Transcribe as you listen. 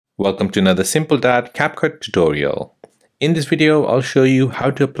Welcome to another simple Capcut tutorial. In this video, I'll show you how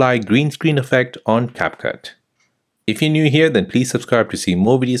to apply green screen effect on Capcut. If you're new here, then please subscribe to see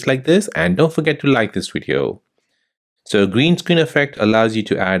more videos like this and don't forget to like this video. So a green screen effect allows you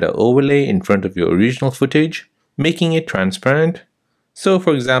to add an overlay in front of your original footage, making it transparent. So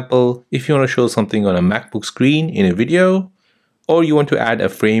for example, if you want to show something on a MacBook screen in a video, or you want to add a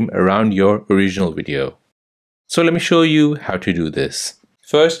frame around your original video. So let me show you how to do this.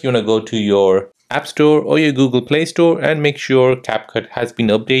 First, you want to go to your App Store or your Google Play Store and make sure Capcut has been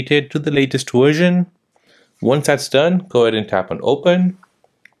updated to the latest version. Once that's done, go ahead and tap on Open.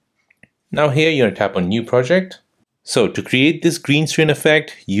 Now here you're going to tap on New Project. So to create this green screen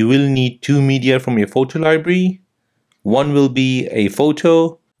effect, you will need two media from your photo library. One will be a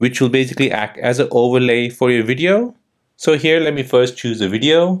photo, which will basically act as an overlay for your video. So here, let me first choose a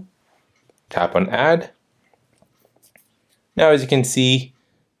video, tap on Add. Now, as you can see,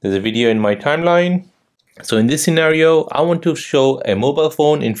 there's a video in my timeline. So in this scenario, I want to show a mobile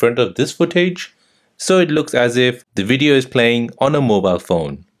phone in front of this footage, so it looks as if the video is playing on a mobile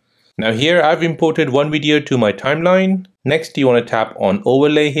phone. Now here, I've imported one video to my timeline. Next, you want to tap on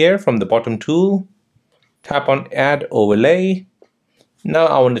Overlay here from the bottom tool. Tap on Add Overlay. Now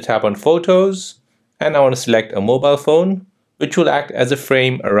I want to tap on Photos. And I want to select a mobile phone, which will act as a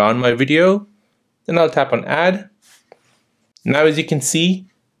frame around my video. Then I'll tap on Add. Now as you can see,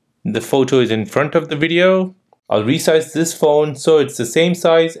 the photo is in front of the video. I'll resize this phone so it's the same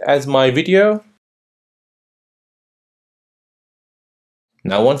size as my video.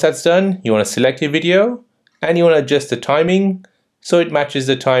 Now once that's done, you want to select your video and you want to adjust the timing so it matches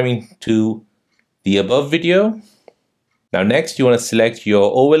the timing to the above video. Now next, you want to select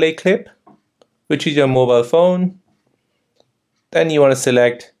your overlay clip, which is your mobile phone. Then you want to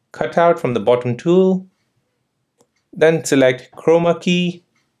select Cutout from the bottom tool. Then select Chroma key.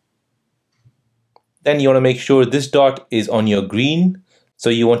 Then you want to make sure this dot is on your green.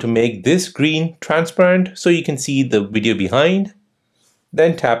 So you want to make this green transparent so you can see the video behind.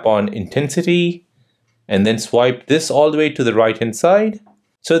 Then tap on Intensity and then swipe this all the way to the right hand side.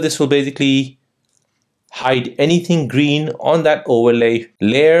 So this will basically hide anything green on that overlay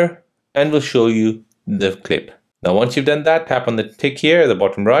layer and will show you the clip. Now once you've done that, tap on the tick here at the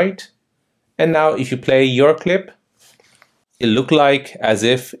bottom right. And now if you play your clip, it'll look like as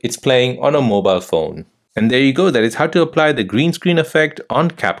if it's playing on a mobile phone. And there you go, that is how to apply the green screen effect on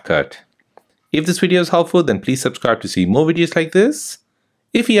Capcut. If this video is helpful, then please subscribe to see more videos like this.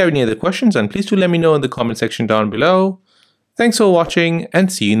 If you have any other questions, then please do let me know in the comment section down below. Thanks for watching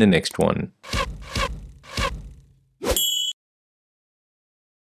and see you in the next one.